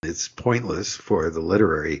it's pointless for the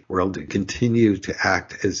literary world to continue to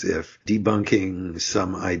act as if debunking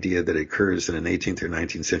some idea that occurs in an 18th or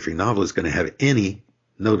 19th century novel is going to have any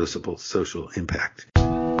noticeable social impact.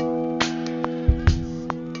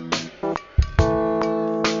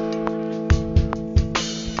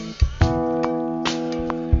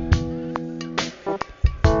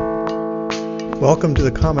 Welcome to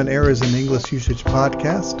the Common Errors in English Usage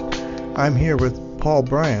podcast. I'm here with Paul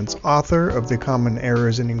Bryans, author of the Common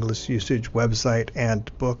Errors in English Usage website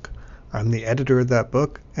and book. I'm the editor of that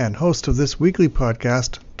book and host of this weekly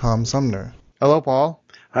podcast, Tom Sumner. Hello, Paul.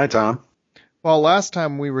 Hi, Tom. Well, last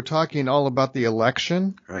time we were talking all about the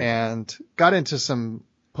election and got into some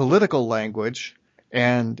political language,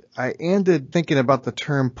 and I ended thinking about the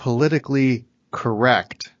term politically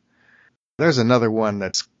correct. There's another one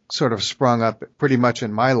that's sort of sprung up pretty much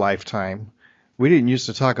in my lifetime. We didn't used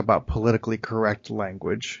to talk about politically correct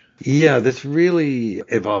language. Yeah, this really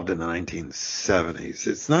evolved in the 1970s.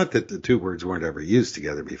 It's not that the two words weren't ever used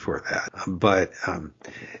together before that, but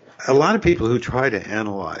a lot of people who try to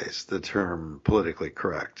analyze the term politically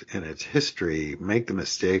correct in its history make the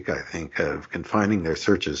mistake, I think, of confining their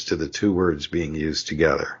searches to the two words being used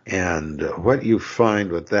together. And what you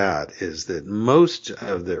find with that is that most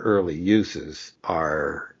of the early uses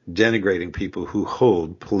are denigrating people who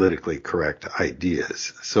hold politically correct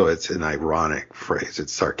ideas. So it's an ironic phrase.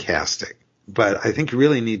 It's sarcastic. But I think you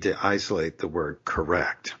really need to isolate the word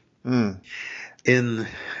correct. In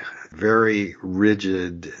very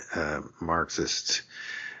rigid Marxist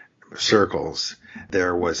circles,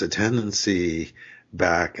 there was a tendency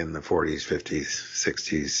back in the 40s, 50s,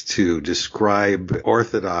 60s to describe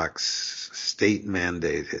orthodox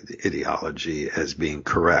state-mandated ideology as being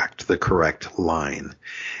correct, the correct line,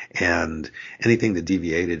 and anything that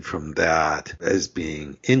deviated from that as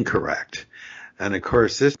being incorrect. And of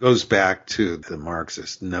course, this goes back to the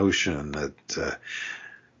Marxist notion that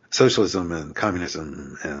socialism and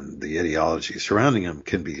communism and the ideology surrounding them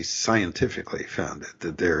can be scientifically founded,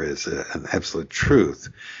 that there is an absolute truth.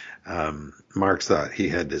 Marx thought he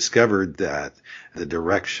had discovered that the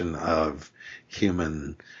direction of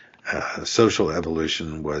human social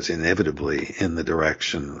evolution was inevitably in the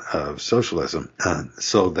direction of socialism,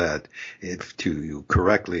 so that if you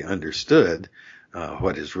correctly understood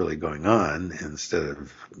what is really going on, instead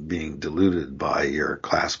of being deluded by your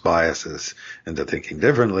class biases into thinking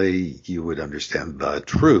differently, you would understand the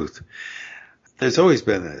truth. There's always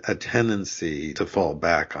been a tendency to fall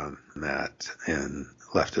back on that in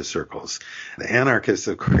leftist circles. The anarchists,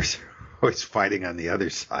 of course, are always fighting on the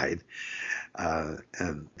other side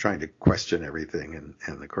and trying to question everything.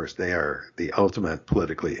 And of course, they are the ultimate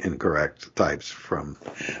politically incorrect types from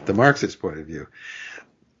the Marxist point of view.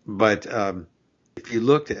 But if you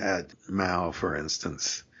looked at Mao, for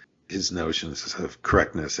instance, his notions of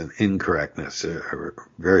correctness and incorrectness are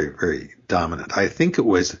very, very dominant. I think it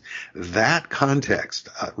was that context,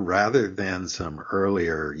 rather than some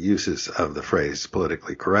earlier uses of the phrase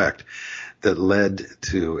politically correct, that led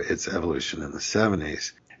to its evolution in the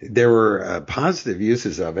 70s. There were positive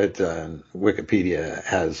uses of it. Wikipedia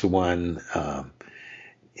has one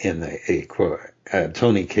in a quote,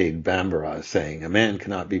 Toni Cade Bambara saying, "A man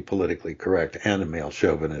cannot be politically correct and a male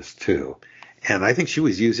chauvinist too." And I think she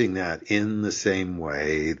was using that in the same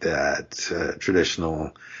way that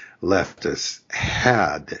traditional leftists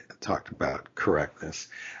had talked about correctness,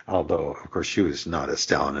 although, of course, she was not a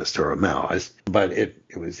Stalinist or a Maoist, but it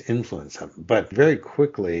was influenced. But very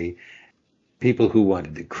quickly, people who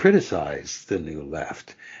wanted to criticize the new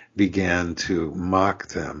left began to mock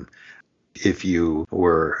them. If you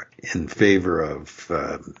were in favor of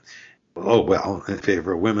in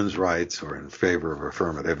favor of women's rights or in favor of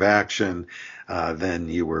affirmative action, then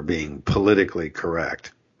you were being politically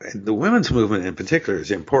correct. The women's movement in particular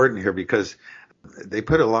is important here because they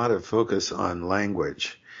put a lot of focus on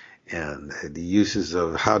language and the uses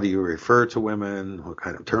of how do you refer to women, what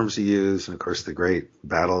kind of terms to use, and of course the great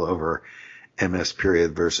battle over MS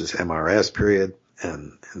period versus MRS period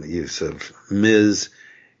and the use of Ms.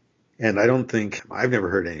 And I've never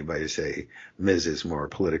heard anybody say Ms. is more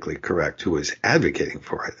politically correct who was advocating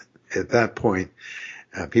for it. At that point,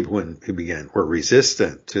 people who were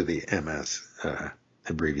resistant to the MS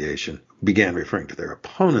abbreviation began referring to their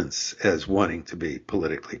opponents as wanting to be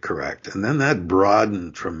politically correct. And then that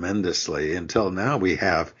broadened tremendously until now we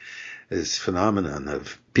have this phenomenon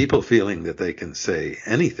of people feeling that they can say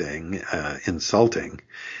anything insulting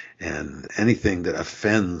and anything that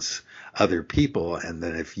offends other people, and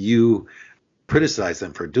then if you criticize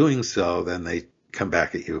them for doing so, then they come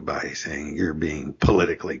back at you by saying you're being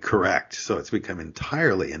politically correct. So it's become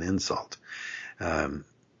entirely an insult.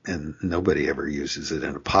 And nobody ever uses it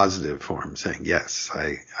in a positive form, saying, yes,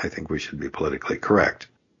 I think we should be politically correct.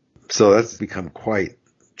 So that's become quite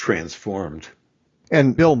transformed.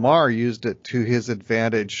 And Bill Maher used it to his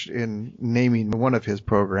advantage in naming one of his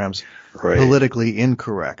programs Right. Politically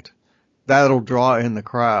Incorrect. That'll draw in the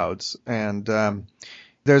crowds. And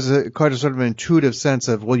there's quite a sort of intuitive sense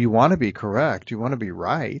of, well, you want to be correct. You want to be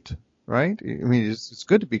right, right? I mean, it's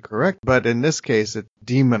good to be correct. But in this case, it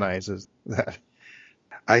demonizes that.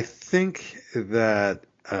 I think that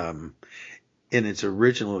in its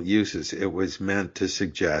original uses, it was meant to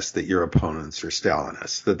suggest that your opponents are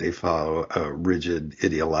Stalinists, that they follow a rigid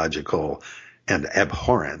ideological and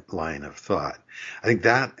abhorrent line of thought. I think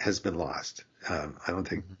that has been lost. I don't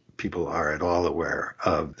think people are at all aware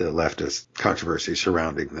of the leftist controversy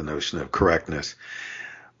surrounding the notion of correctness,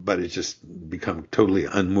 but it's just become totally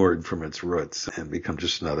unmoored from its roots and become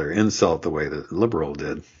just another insult the way that liberal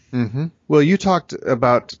did. Mm-hmm. Well, you talked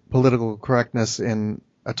about political correctness in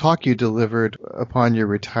a talk you delivered upon your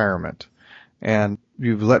retirement, and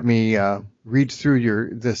you've let me read through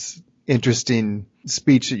this interesting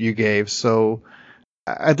speech that you gave. So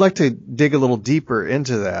I'd like to dig a little deeper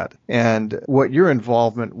into that and what your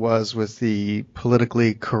involvement was with the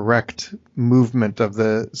politically correct movement of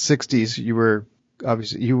the 60s. You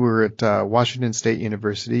were at Washington State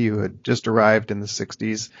University. You had just arrived in the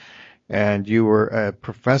 60s, and you were a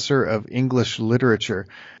professor of English literature.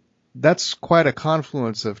 That's quite a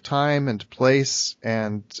confluence of time and place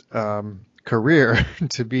and career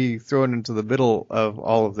to be thrown into the middle of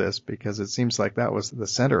all of this, because it seems like that was the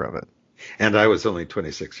center of it. And I was only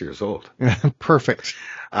 26 years old. Perfect.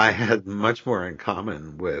 I had much more in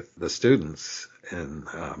common with the students in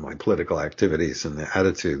my political activities and the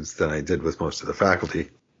attitudes than I did with most of the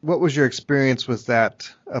faculty. What was your experience with that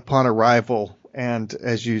upon arrival and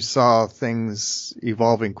as you saw things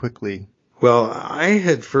evolving quickly? Well, I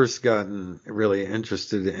had first gotten really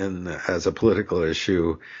interested in, as a political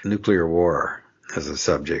issue, nuclear war as a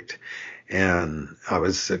subject. And I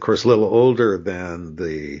was, of course, a little older than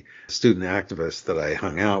the student activists that I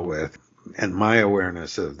hung out with. And my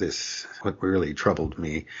awareness of this, what really troubled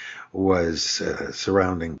me, was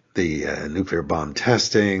surrounding the nuclear bomb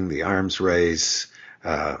testing, the arms race,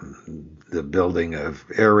 the building of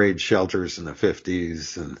air raid shelters in the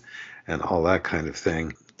 50s and all that kind of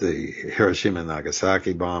thing. The Hiroshima and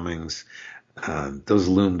Nagasaki bombings, those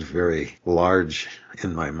loomed very large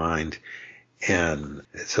in my mind. And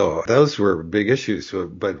so those were big issues.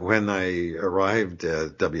 But when I arrived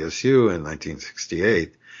at WSU in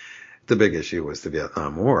 1968, the big issue was the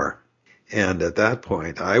Vietnam War. And at that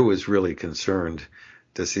point, I was really concerned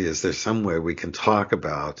to see, is there some way we can talk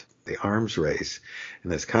about the arms race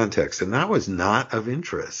in this context? And that was not of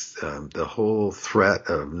interest. The whole threat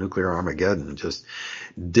of nuclear Armageddon just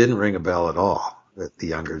didn't ring a bell at all with the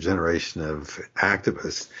younger generation of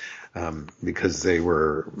activists, because they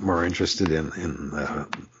were more interested in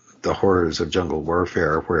the horrors of jungle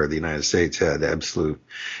warfare, where the United States had absolute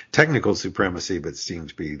technical supremacy but seemed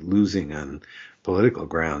to be losing on political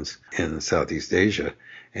grounds in Southeast Asia.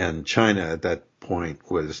 And China at that point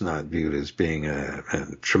was not viewed as being a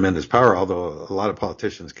tremendous power, although a lot of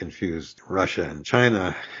politicians confused Russia and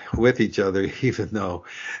China with each other, even though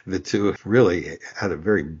the two really had a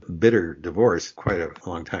very bitter divorce quite a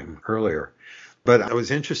long time earlier. But I was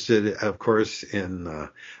interested, of course, in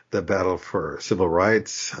the battle for civil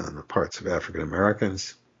rights on the parts of African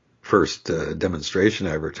Americans. First demonstration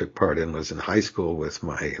I ever took part in was in high school with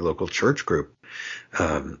my local church group,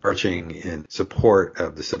 marching in support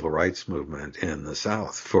of the civil rights movement in the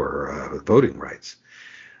South for voting rights.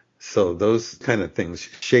 So those kind of things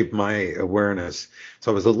shaped my awareness.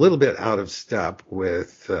 So I was a little bit out of step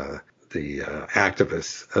with the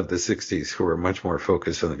activists of the 60s, who were much more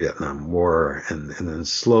focused on the Vietnam War, and then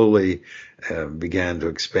slowly began to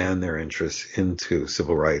expand their interests into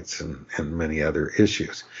civil rights and many other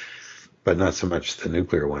issues, but not so much the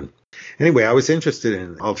nuclear one. Anyway, I was interested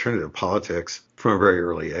in alternative politics from a very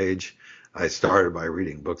early age. I started by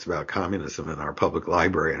reading books about communism in our public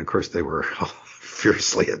library, and of course they were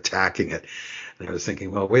fiercely attacking it. And I was thinking,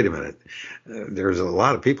 well, wait a minute. There's a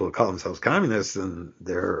lot of people who call themselves communists, and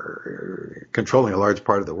they're controlling a large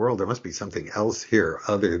part of the world. There must be something else here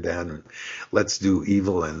other than let's do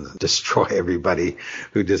evil and destroy everybody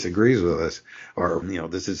who disagrees with us. Or,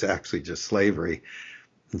 this is actually just slavery.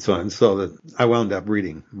 And so on. So that I wound up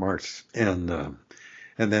reading Marx and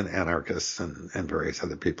then anarchists and various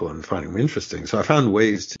other people, and finding them interesting. So I found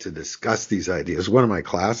ways to discuss these ideas. One of my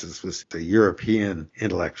classes was a European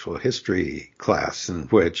intellectual history class, in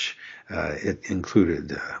which it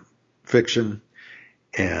included fiction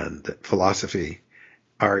and philosophy,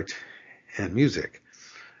 art, and music.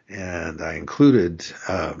 and I included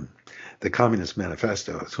the Communist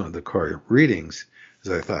Manifesto as one of the core readings,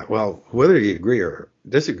 because I thought, well, whether you agree or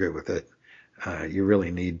disagree with it, you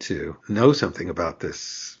really need to know something about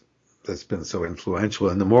this that's been so influential.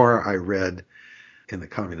 And the more I read in the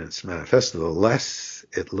Communist Manifesto, the less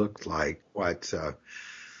it looked like what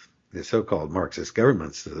the so-called Marxist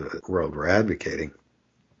governments of the world were advocating.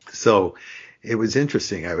 So it was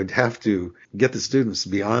interesting. I would have to get the students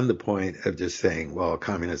beyond the point of just saying, well,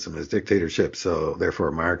 communism is dictatorship, so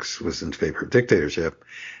therefore Marx was in favor of dictatorship.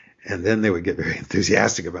 And then they would get very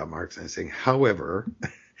enthusiastic about Marx and saying, however,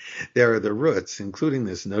 there are the roots, including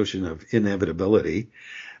this notion of inevitability,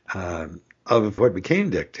 of what became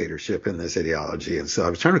dictatorship in this ideology. And so I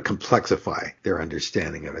was trying to complexify their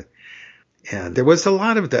understanding of it. And there was a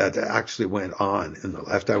lot of that actually went on in the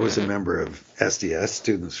left. I was a member of SDS,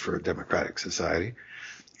 Students for a Democratic Society,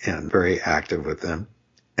 and very active with them.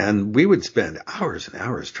 And we would spend hours and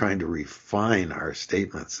hours trying to refine our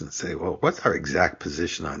statements and say, well, what's our exact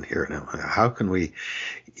position on here? And how can we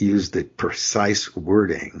use the precise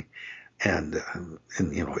wording and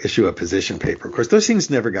issue a position paper? Of course, those things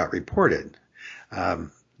never got reported. The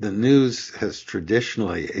news has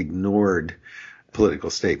traditionally ignored political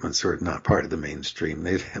statements are not part of the mainstream.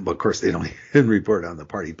 Of course, they don't even report on the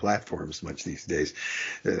party platforms much these days.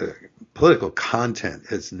 Political content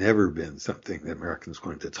has never been something that Americans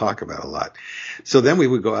wanted to talk about a lot. So then we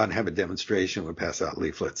would go out and have a demonstration, we'd pass out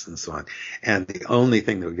leaflets and so on. And the only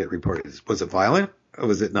thing that would get reported is, was it violent or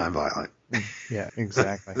was it nonviolent? Yeah,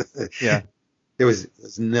 exactly. Yeah. There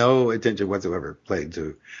was no attention whatsoever paid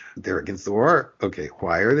to they're against the war. Okay,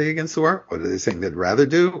 why are they against the war? What are they saying they'd rather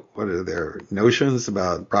do? What are their notions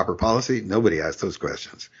about proper policy? Nobody asked those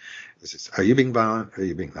questions. It's just, are you being violent? Or are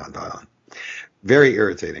you being nonviolent? Very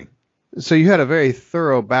irritating. So you had a very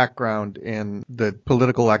thorough background in the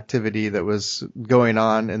political activity that was going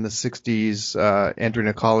on in the 60s, entering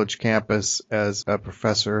a college campus as a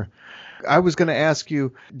professor. I was going to ask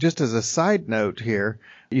you, just as a side note here,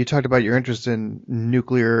 you talked about your interest in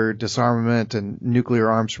nuclear disarmament and nuclear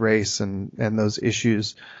arms race and those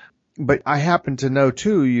issues. But I happen to know,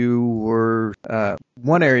 too, you were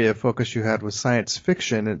one area of focus you had was science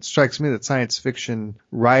fiction. It strikes me that science fiction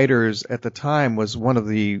writers at the time was one of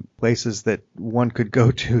the places that one could go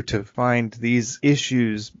to find these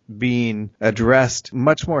issues being addressed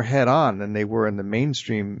much more head on than they were in the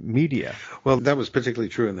mainstream media. Well, that was particularly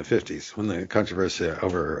true in the 50s when the controversy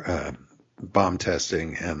over bomb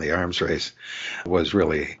testing and the arms race was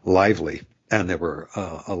really lively. And there were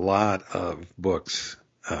a lot of books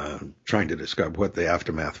trying to describe what the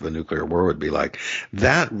aftermath of a nuclear war would be like.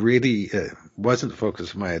 That really wasn't the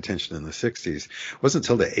focus of my attention in the 60s. It wasn't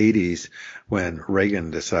until the 80s when Reagan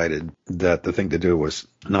decided that the thing to do was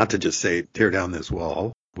not to just say, tear down this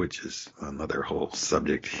wall, which is another whole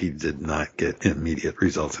subject. He did not get immediate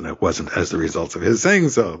results, and it wasn't as the results of his saying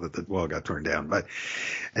so that the wall got torn down. But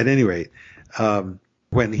at any rate,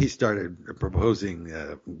 when he started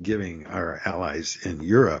proposing giving our allies in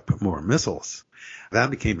Europe more missiles, that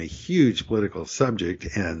became a huge political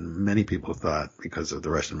subject, and many people thought, because of the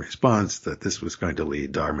Russian response, that this was going to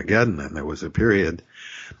lead to Armageddon. And there was a period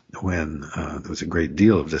when there was a great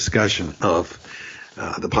deal of discussion of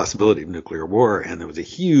the possibility of nuclear war, and there was a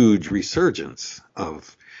huge resurgence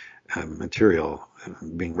of material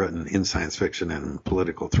being written in science fiction and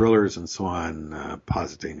political thrillers and so on,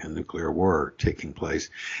 positing a nuclear war taking place.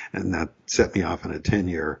 And that set me off on a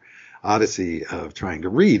 10-year odyssey of trying to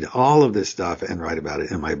read all of this stuff and write about it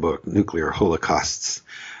in my book, Nuclear Holocausts,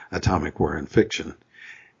 Atomic War in Fiction.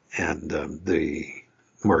 And the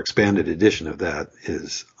more expanded edition of that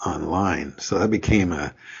is online. So that became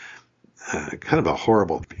a kind of a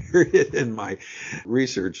horrible period in my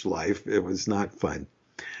research life. It was not fun.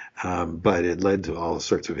 But it led to all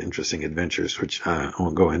sorts of interesting adventures, which I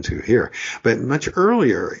won't go into here. But much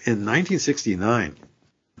earlier, in 1969,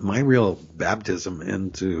 my real baptism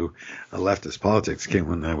into leftist politics came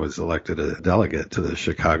when I was elected a delegate to the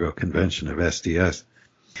Chicago convention of SDS.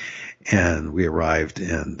 And we arrived,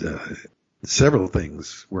 and several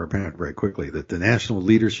things were apparent very quickly, that the national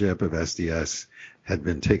leadership of SDS had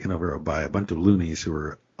been taken over by a bunch of loonies who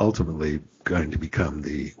were ultimately going to become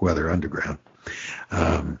the Weather Underground,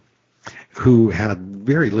 who had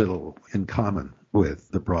very little in common with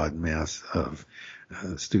the broad mass of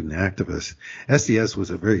student activists. SDS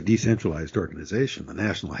was a very decentralized organization. The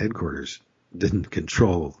national headquarters didn't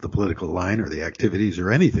control the political line or the activities or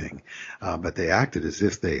anything, but they acted as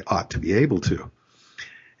if they ought to be able to.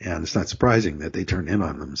 And it's not surprising that they turned in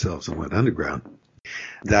on themselves and went underground.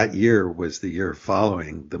 That year was the year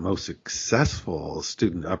following the most successful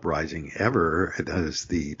student uprising ever, as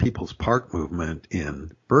the People's Park movement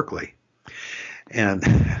in Berkeley.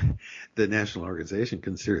 And the national organization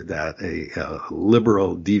considered that a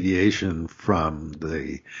liberal deviation from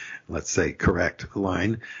the, let's say, correct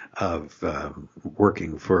line of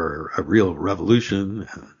working for a real revolution,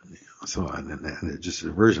 and so on, and just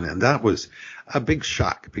a version. And that was a big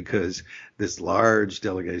shock, because this large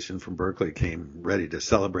delegation from Berkeley came ready to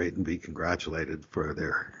celebrate and be congratulated for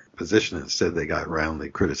their position. Instead, they got roundly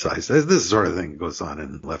criticized. This sort of thing goes on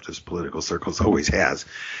in leftist political circles, always has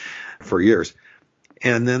for years.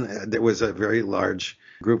 And then there was a very large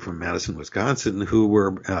group from Madison, Wisconsin, who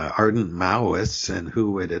were ardent Maoists and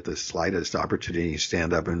who would, at the slightest opportunity,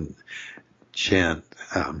 stand up and chant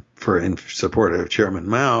in support of Chairman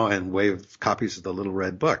Mao and wave copies of the Little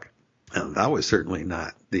Red Book. And that was certainly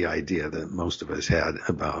not the idea that most of us had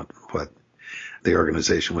about what the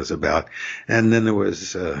organization was about. And then there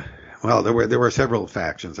was there were several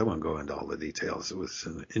factions. I won't go into all the details. It was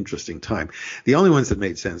an interesting time. The only ones that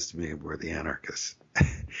made sense to me were the anarchists.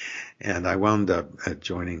 And I wound up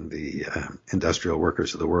joining the Industrial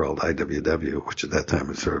Workers of the World, IWW, which at that time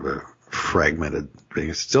was sort of a fragmented thing.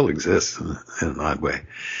 It still exists in an odd way.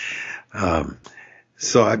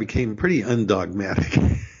 So I became pretty undogmatic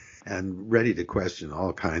and ready to question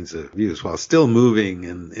all kinds of views while still moving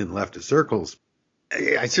in leftist circles.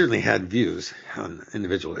 I certainly had views on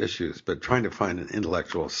individual issues, but trying to find an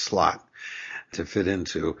intellectual slot to fit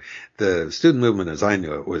into. The student movement, as I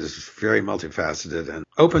knew it, was very multifaceted and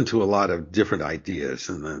open to a lot of different ideas,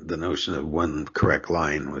 and the notion of one correct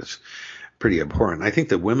line was pretty abhorrent. I think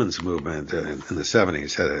the women's movement in the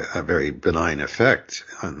 70s had a very benign effect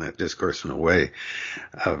on that discourse, in a way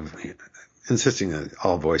of insisting that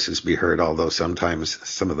all voices be heard, although sometimes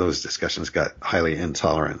some of those discussions got highly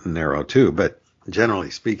intolerant and narrow too. But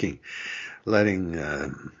generally speaking, letting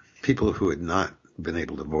people who had not been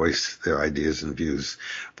able to voice their ideas and views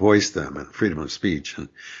voice them, and freedom of speech and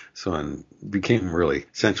so on became really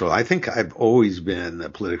central. I think I've always been a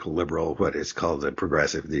political liberal, what is called a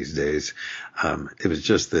progressive these days. It was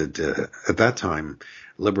just that at that time,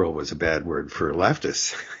 liberal was a bad word for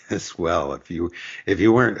leftists as well. If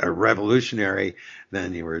you weren't a revolutionary,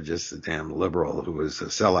 then you were just a damn liberal who was a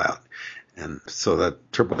sellout. And so that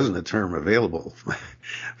wasn't a term available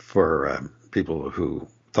for people who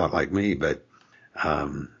thought like me, but I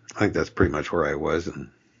think that's pretty much where I was and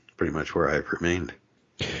pretty much where I've remained.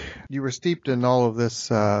 You were steeped in all of this,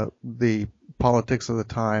 the politics of the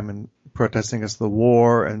time and protesting against the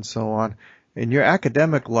war and so on. In your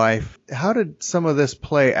academic life, how did some of this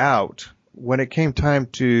play out when it came time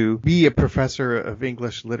to be a professor of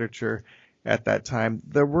English literature at that time?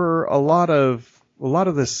 There were a lot of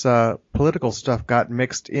this political stuff got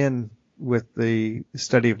mixed in with the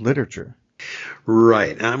study of literature.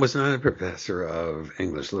 Right. I was not a professor of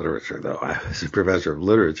English literature, though. I was a professor of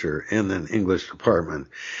literature in an English department.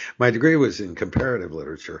 My degree was in comparative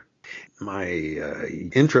literature. My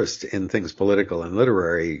interest in things political and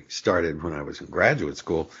literary started when I was in graduate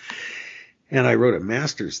school, and I wrote a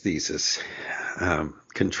master's thesis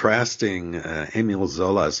contrasting Émile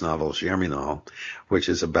Zola's novel Germinal, which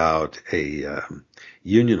is about a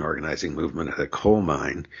union organizing movement at a coal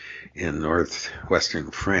mine in northwestern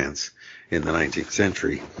France in the 19th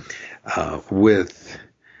century, with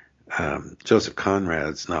Joseph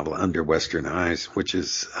Conrad's novel Under Western Eyes, which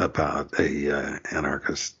is about a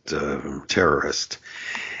anarchist terrorist,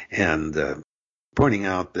 and pointing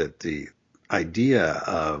out that the idea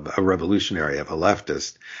of a revolutionary, of a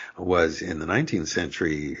leftist, was in the 19th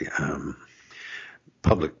century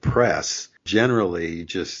public press generally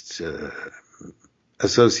just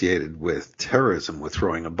associated with terrorism, with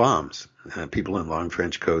throwing of bombs. People in long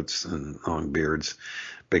trench coats and long beards,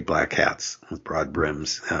 big black hats with broad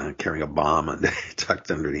brims, carrying a bomb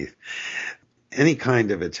tucked underneath. Any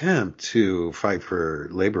kind of attempt to fight for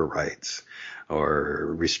labor rights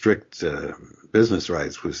or restrict business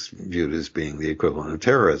rights was viewed as being the equivalent of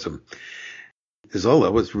terrorism.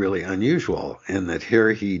 Zola was really unusual in that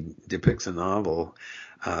here he depicts a novel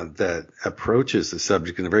that approaches the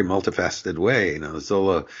subject in a very multifaceted way. You know,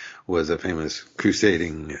 Zola was a famous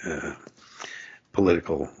crusading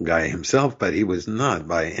political guy himself, but he was not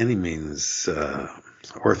by any means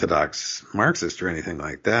orthodox Marxist or anything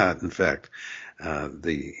like that. In fact,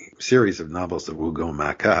 the series of novels of Hugo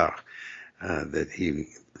Macquart that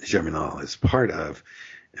Germinal is part of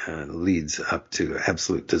leads up to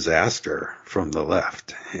absolute disaster from the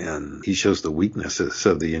left. And he shows the weaknesses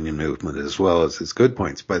of the union movement as well as its good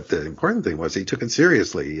points. But the important thing was he took it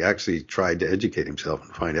seriously. He actually tried to educate himself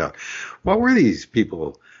and find out what were these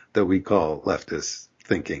people that we call leftist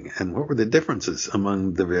thinking, and what were the differences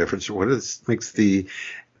among the different, makes the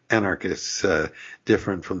anarchists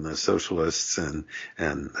different from the socialists, and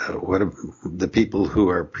what are the people who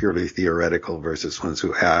are purely theoretical versus ones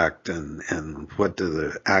who act, and what do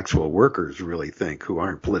the actual workers really think who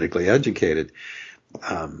aren't politically educated?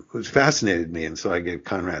 It fascinated me, and so I gave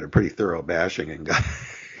Conrad a pretty thorough bashing and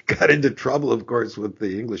got into trouble, of course, with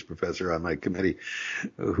the English professor on my committee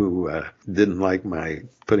who didn't like my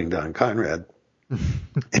putting down Conrad.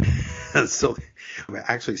 So I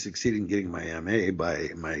actually succeeded in getting my MA by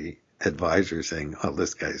my advisor saying, "Oh,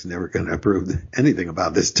 this guy's never going to approve anything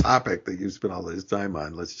about this topic that you spent all this time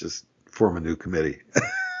on. Let's just form a new committee."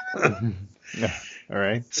 Yeah. All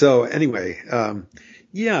right. So anyway,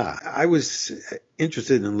 I was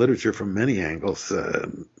interested in literature from many angles.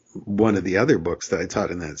 One of the other books that I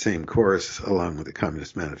taught in that same course, along with the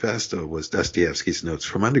Communist Manifesto, was Dostoevsky's Notes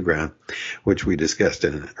from Underground, which we discussed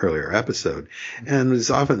in an earlier episode, and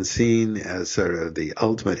was often seen as sort of the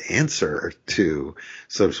ultimate answer to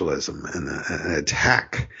socialism and an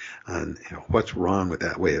attack on what's wrong with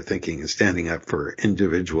that way of thinking and standing up for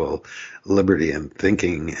individual liberty and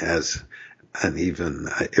thinking as an even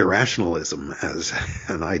irrationalism as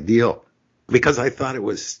an ideal. Because I thought it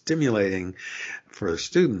was stimulating for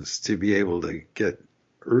students to be able to get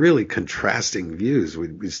really contrasting views.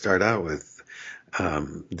 We start out with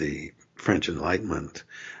the French Enlightenment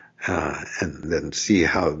and then see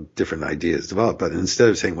how different ideas develop. But instead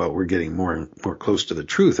of saying, well, we're getting more and more close to the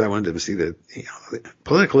truth, I wanted them to see that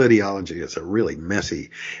political ideology is a really messy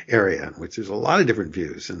area in which there's a lot of different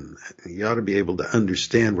views, and you ought to be able to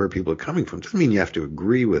understand where people are coming from. Doesn't mean you have to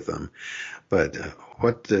agree with them, but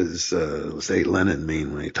what does, say, Lenin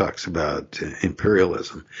mean when he talks about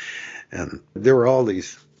imperialism? And there were all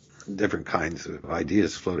these different kinds of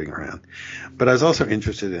ideas floating around. But I was also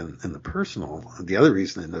interested in the personal. The other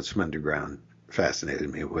reason that Notes from Underground fascinated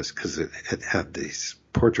me was because it had this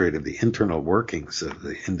portrait of the internal workings of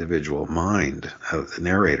the individual mind of the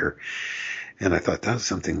narrator. And I thought that was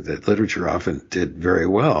something that literature often did very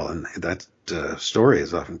well. And that story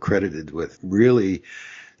is often credited with really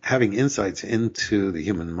having insights into the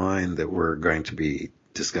human mind that were going to be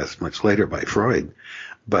discussed much later by Freud,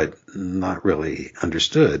 but not really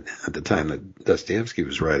understood at the time that Dostoevsky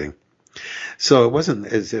was writing. So it wasn't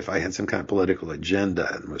as if I had some kind of political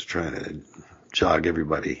agenda and was trying to jog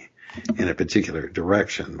everybody in a particular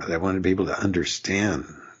direction, but I wanted to be able to understand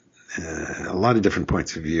a lot of different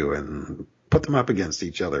points of view and put them up against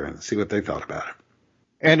each other and see what they thought about it.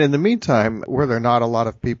 And in the meantime, were there not a lot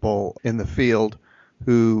of people in the field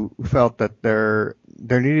who felt that there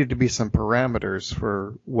needed to be some parameters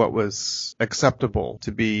for what was acceptable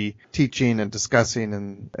to be teaching and discussing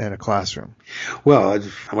in a classroom? Well,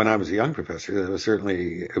 when I was a young professor,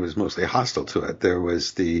 it was mostly hostile to it. There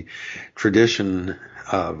was the tradition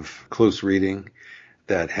of close reading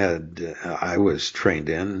that I was trained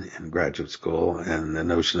in graduate school, and the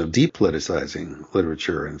notion of depoliticizing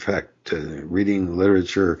literature. In fact, reading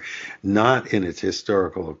literature not in its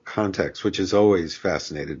historical context, which has always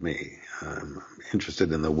fascinated me. I'm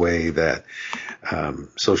interested in the way that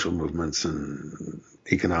social movements and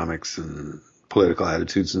economics and political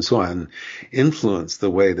attitudes and so on influence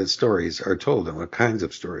the way that stories are told and what kinds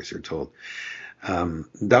of stories are told.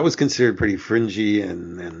 That was considered pretty fringy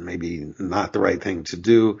and maybe not the right thing to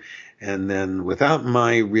do. And then without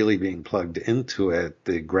my really being plugged into it,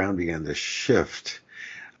 the ground began to shift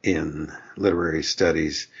in literary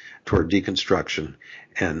studies toward deconstruction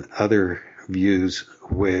and other views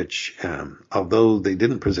which, although they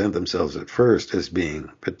didn't present themselves at first as being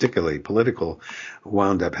particularly political,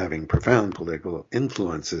 wound up having profound political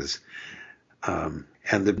influences.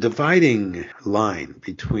 And the dividing line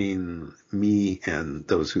between me and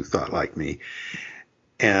those who thought like me,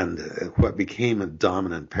 and what became a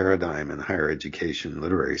dominant paradigm in higher education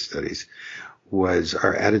literary studies, was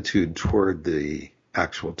our attitude toward the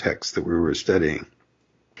actual text that we were studying.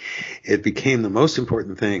 It became the most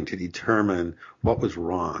important thing to determine what was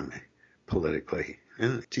wrong politically.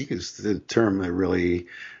 And to use the term that really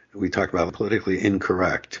we talk about, politically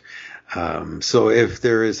incorrect. So if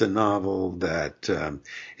there is a novel that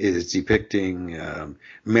is depicting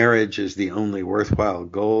marriage as the only worthwhile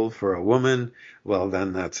goal for a woman, well,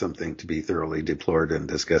 then that's something to be thoroughly deplored and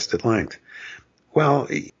discussed at length. Well,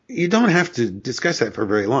 you don't have to discuss that for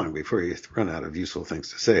very long before you run out of useful things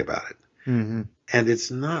to say about it. Mm-hmm. And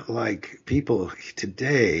it's not like people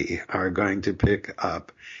today are going to pick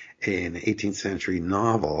up an 18th century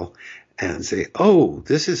novel and say, oh,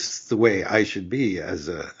 this is the way I should be as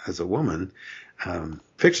a woman.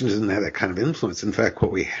 Fiction doesn't have that kind of influence. In fact,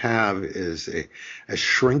 what we have is a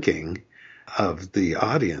shrinking of the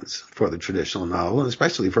audience for the traditional novel, and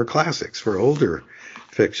especially for classics, for older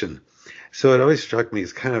fiction. So it always struck me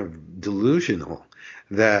as kind of delusional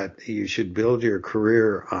that you should build your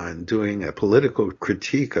career on doing a political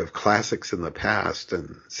critique of classics in the past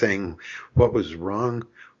and saying what was wrong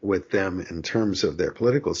with them in terms of their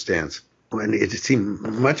political stance. And it seemed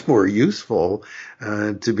much more useful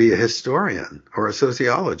to be a historian or a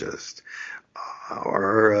sociologist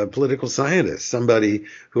or a political scientist, somebody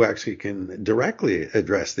who actually can directly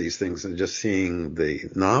address these things than just seeing the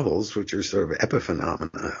novels, which are sort of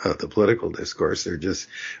epiphenomena of the political discourse. They're just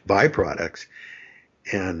byproducts.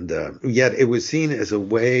 And yet it was seen as a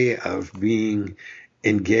way of being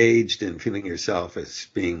engaged and feeling yourself as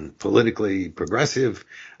being politically progressive,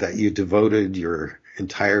 that you devoted your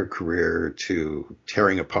entire career to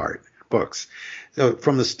tearing apart books. So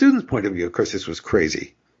from the student's point of view, of course, this was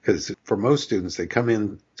crazy, because for most students, they come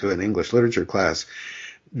into an English literature class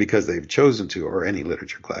because they've chosen to, or any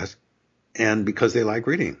literature class, and because they like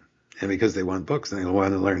reading, and because they want books, and they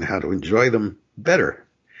want to learn how to enjoy them better.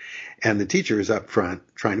 And the teacher is up front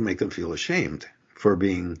trying to make them feel ashamed for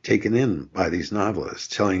being taken in by these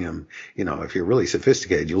novelists, telling them, you know, if you're really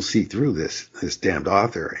sophisticated, you'll see through this damned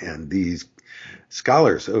author. And these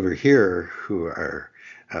scholars over here who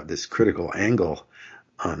have this critical angle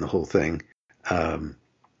on the whole thing,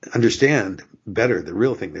 understand better the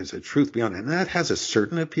real thing. There's a truth beyond it. And that has a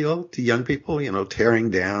certain appeal to young people, you know, tearing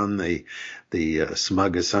down the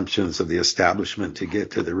smug assumptions of the establishment to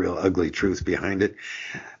get to the real ugly truth behind it.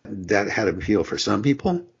 That had appeal for some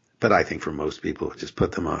people, but I think for most people, it just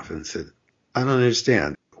put them off and said, I don't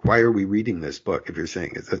understand. Why are we reading this book if you're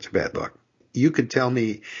saying it's such a bad book? You could tell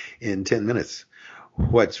me in 10 minutes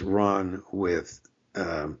what's wrong with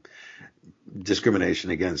discrimination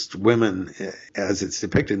against women as it's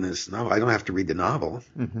depicted in this novel. I don't have to read the novel,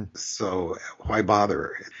 so why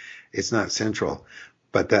bother? It's not central.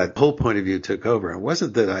 But that whole point of view took over. It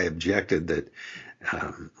wasn't that I objected that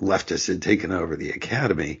leftists had taken over the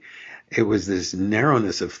academy. It was this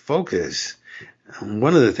narrowness of focus.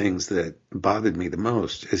 One of the things that bothered me the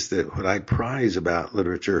most is that what I prize about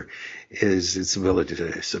literature is its ability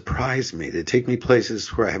to surprise me, to take me places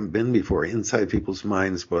where I haven't been before, inside people's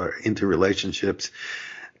minds, into relationships,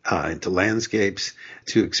 into landscapes,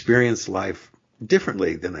 to experience life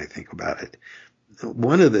differently than I think about it.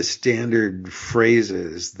 One of the standard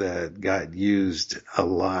phrases that got used a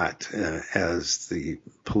lot as the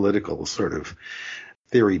political sort of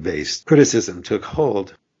theory-based criticism took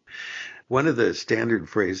hold, one of the standard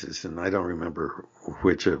phrases, and I don't remember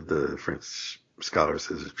which of the French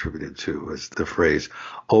scholars is attributed to, was the phrase,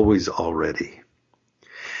 always already.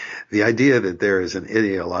 The idea that there is an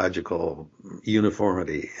ideological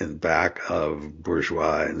uniformity in back of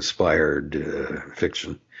bourgeois-inspired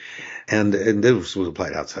fiction, and this was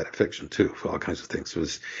applied outside of fiction too, for all kinds of things,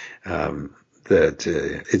 was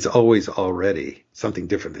that it's always already something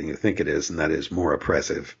different than you think it is, and that is more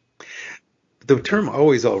oppressive. The term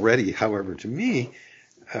always already, however, to me,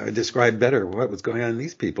 described better what was going on in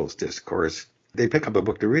these people's discourse. They pick up a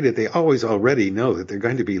book to read it. They always already know that they're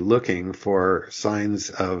going to be looking for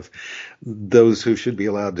signs of those who should be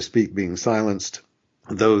allowed to speak being silenced,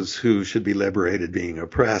 those who should be liberated being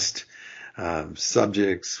oppressed,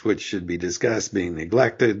 subjects which should be discussed being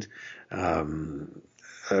neglected,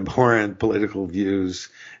 abhorrent political views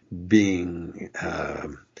being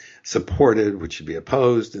supported, which should be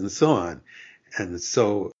opposed, and so on. And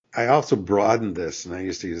so I also broadened this, and I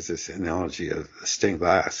used to use this analogy of stained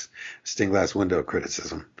glass window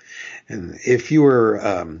criticism. And if you were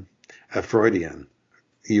a Freudian,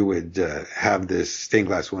 you would have this stained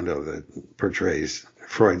glass window that portrays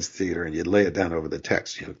Freud's theater, and you'd lay it down over the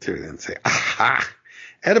text, you look through it and say, aha,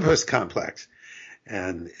 Oedipus complex.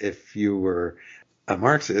 And if you were a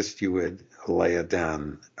Marxist, you would lay it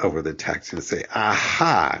down over the text and say,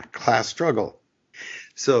 aha, class struggle.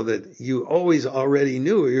 So that you always already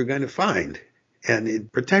knew what you were going to find. And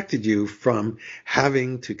it protected you from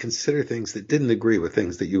having to consider things that didn't agree with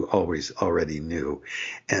things that you always already knew,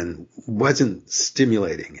 and wasn't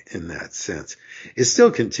stimulating in that sense. It's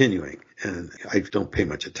still continuing, and I don't pay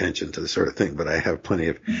much attention to the sort of thing, but I have plenty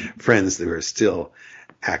of friends that are still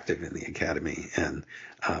active in the academy, and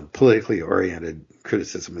politically oriented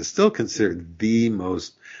criticism is still considered the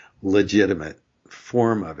most legitimate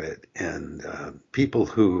form of it, and people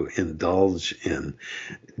who indulge in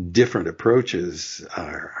different approaches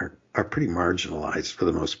are pretty marginalized for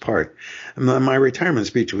the most part. And my retirement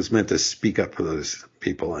speech was meant to speak up for those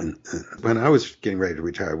people, and when I was getting ready to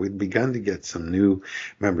retire, we'd begun to get some new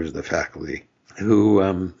members of the faculty who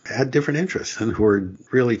had different interests and who were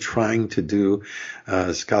really trying to do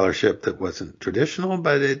scholarship that wasn't traditional,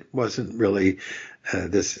 but it wasn't really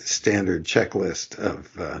this standard checklist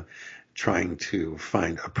of trying to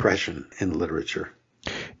find oppression in literature.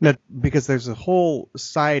 Now, because there's a whole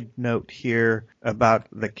side note here about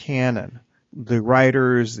the canon, the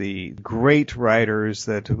writers, the great writers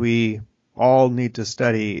that we all need to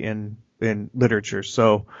study in literature.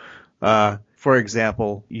 So, for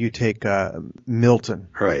example, you take Milton.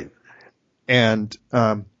 Right. And,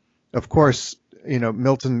 of course,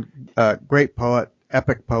 Milton, great poet,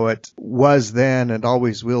 epic poet, was then and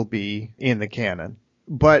always will be in the canon.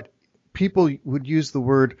 But people would use the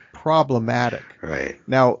word problematic. Right.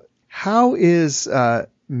 Now, how is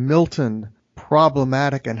Milton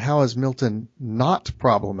problematic and how is Milton not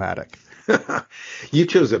problematic? You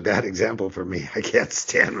chose a bad example for me. I can't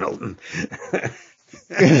stand Milton.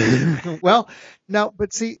 Well, now,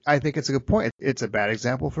 but see, I think it's a good point. It's a bad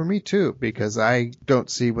example for me too, because I don't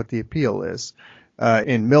see what the appeal is.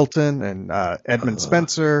 In Milton and Edmund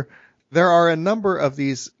Spenser, there are a number of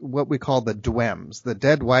these, what we call the dwems, the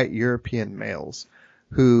dead white European males,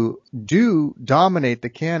 who do dominate the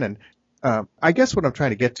canon. I guess what I'm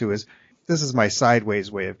trying to get to is, this is my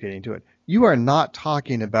sideways way of getting to it. You are not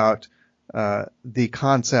talking about the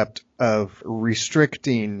concept of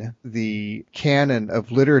restricting the canon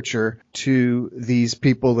of literature to these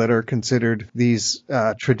people that are considered these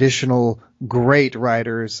traditional great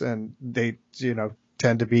writers, and they,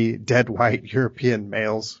 tend to be dead white European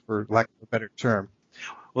males, for lack of a better term.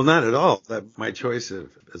 Well, not at all. My choice of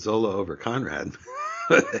Zola over Conrad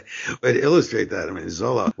would illustrate that. I mean,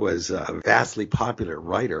 Zola was a vastly popular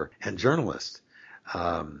writer and journalist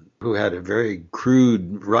who had a very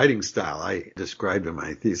crude writing style. I described in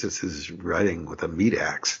my thesis as writing with a meat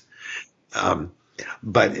axe,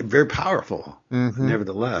 but very powerful,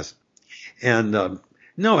 nevertheless. And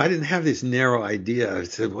no, I didn't have this narrow idea. I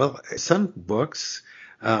said, well, some books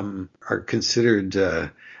are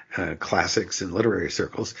considered classics in literary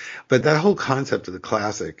circles, but that whole concept of the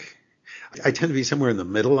classic, I tend to be somewhere in the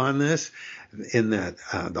middle on this, in that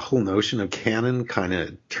the whole notion of canon kind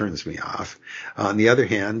of turns me off. On the other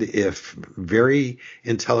hand, if very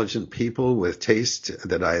intelligent people with taste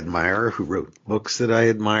that I admire, who wrote books that I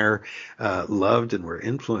admire, loved and were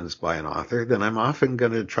influenced by an author, then I'm often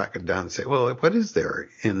going to track it down and say, well, what is there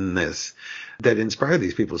in this that inspired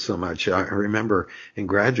these people so much? I remember in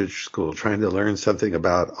graduate school trying to learn something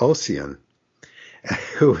about Ossian,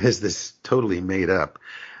 who is this totally made up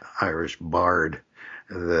Irish bard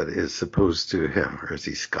that is supposed to have, or is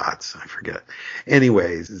he Scots? I forget.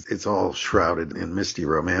 Anyways, it's all shrouded in misty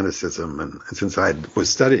romanticism. And since I was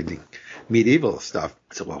studying medieval stuff,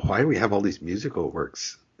 I said, well, why do we have all these musical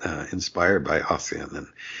works inspired by Ossian?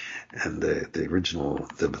 And the original,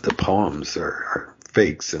 the poems are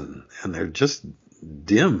fakes and they're just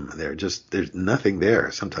dim. There's nothing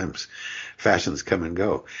there. Sometimes fashions come and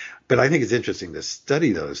go. But I think it's interesting to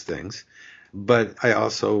study those things. But I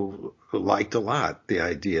also liked a lot the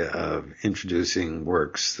idea of introducing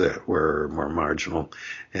works that were more marginal.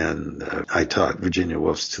 And I taught Virginia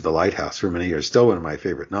Woolf's To the Lighthouse for many years, still one of my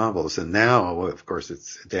favorite novels. And now, of course,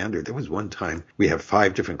 it's standard. There was one time we have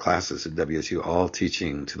 5 different classes at WSU all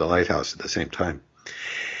teaching To the Lighthouse at the same time.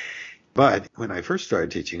 But when I first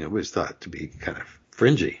started teaching, it was thought to be kind of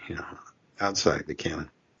fringy, outside the canon.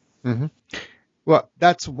 Mm-hmm. Well,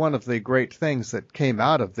 that's one of the great things that came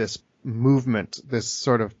out of this movement, this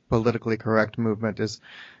sort of politically correct movement, is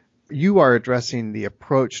you are addressing the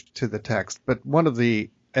approach to the text, but one of the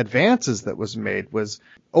advances that was made was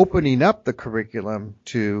opening up the curriculum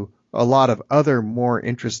to a lot of other more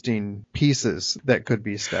interesting pieces that could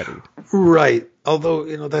be studied. Right.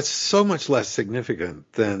 Although, that's so much less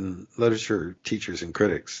significant than literature teachers and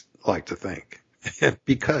critics like to think,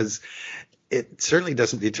 because it certainly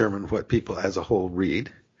doesn't determine what people as a whole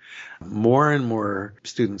read. More and more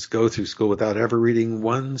students go through school without ever reading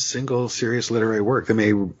one single serious literary work. They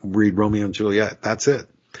may read Romeo and Juliet. That's it.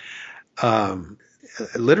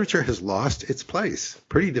 Literature has lost its place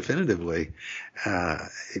pretty definitively.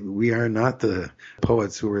 We are not the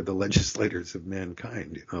poets who are the legislators of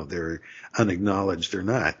mankind. They're unacknowledged or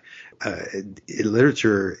not.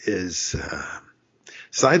 Literature is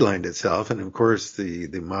sidelined itself. And of course, the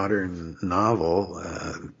modern novel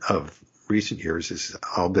of recent years has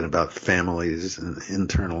all been about families and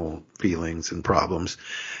internal feelings and problems.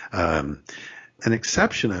 An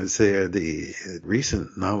exception, I would say, are the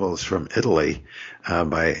recent novels from Italy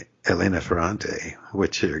by Elena Ferrante,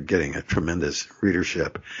 which are getting a tremendous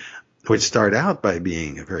readership, which start out by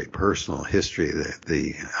being a very personal history,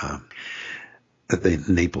 the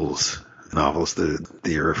Naples novels.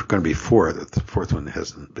 There are going to be four. The fourth one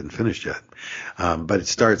hasn't been finished yet. But it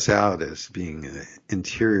starts out as being an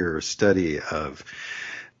interior study of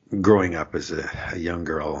growing up as a young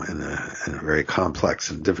girl in a very complex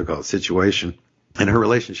and difficult situation, and her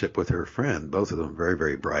relationship with her friend, both of them very,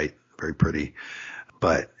 very bright, very pretty,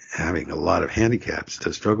 but having a lot of handicaps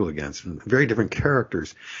to struggle against, and very different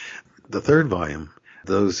characters. The third volume,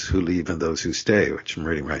 Those Who Leave and Those Who Stay, which I'm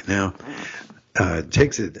reading right now,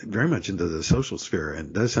 takes it very much into the social sphere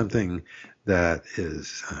and does something that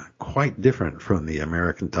is quite different from the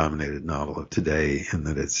American-dominated novel of today, in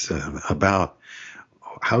that it's about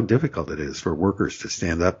how difficult it is for workers to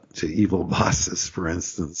stand up to evil bosses, for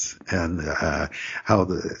instance, and how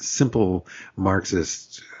the simple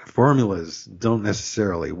Marxist formulas don't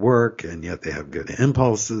necessarily work, and yet they have good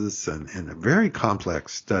impulses, and a very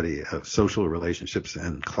complex study of social relationships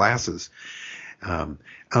and classes. On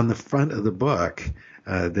the front of the book,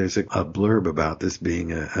 there's a blurb about this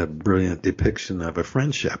being a brilliant depiction of a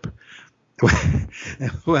friendship.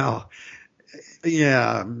 Well,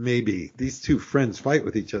 yeah, maybe. These two friends fight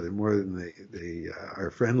with each other more than they are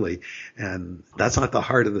friendly. And that's not the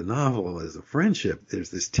heart of the novel, is a friendship. There's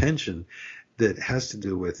this tension that has to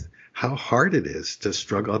do with how hard it is to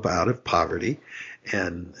struggle up out of poverty,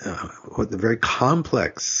 and what the very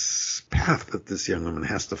complex path that this young woman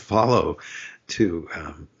has to follow to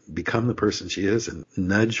become the person she is, and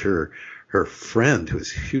nudge her friend, who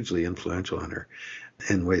is hugely influential on her,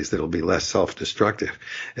 in ways that will be less self-destructive.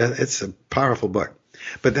 It's a powerful book.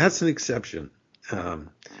 But that's an exception.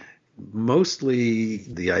 Mostly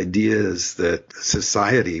the idea is that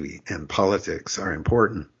society and politics are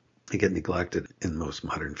important. They get neglected in most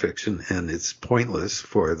modern fiction, and it's pointless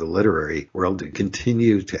for the literary world to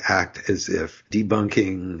continue to act as if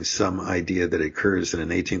debunking some idea that occurs in an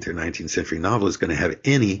 18th or 19th century novel is going to have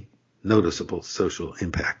any noticeable social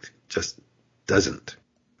impact. Just doesn't.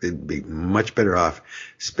 They'd be much better off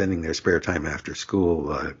spending their spare time after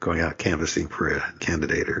school going out canvassing for a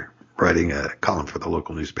candidate or writing a column for the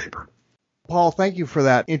local newspaper. Paul, thank you for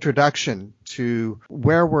that introduction to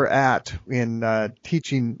where we're at in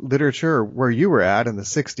teaching literature, where you were at in the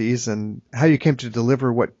 60s, and how you came to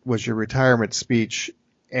deliver what was your retirement speech.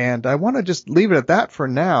 And I want to just leave it at that for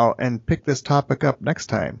now and pick this topic up next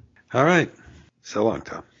time. All right. So long,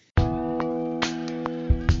 Tom.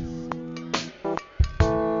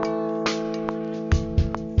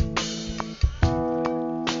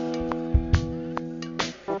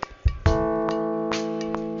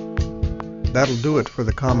 That'll do it for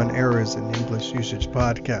the Common Errors in English Usage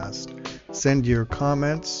podcast. Send your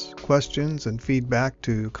comments, questions, and feedback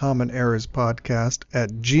to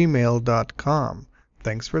commonerrorspodcast@gmail.com.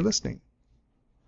 Thanks for listening.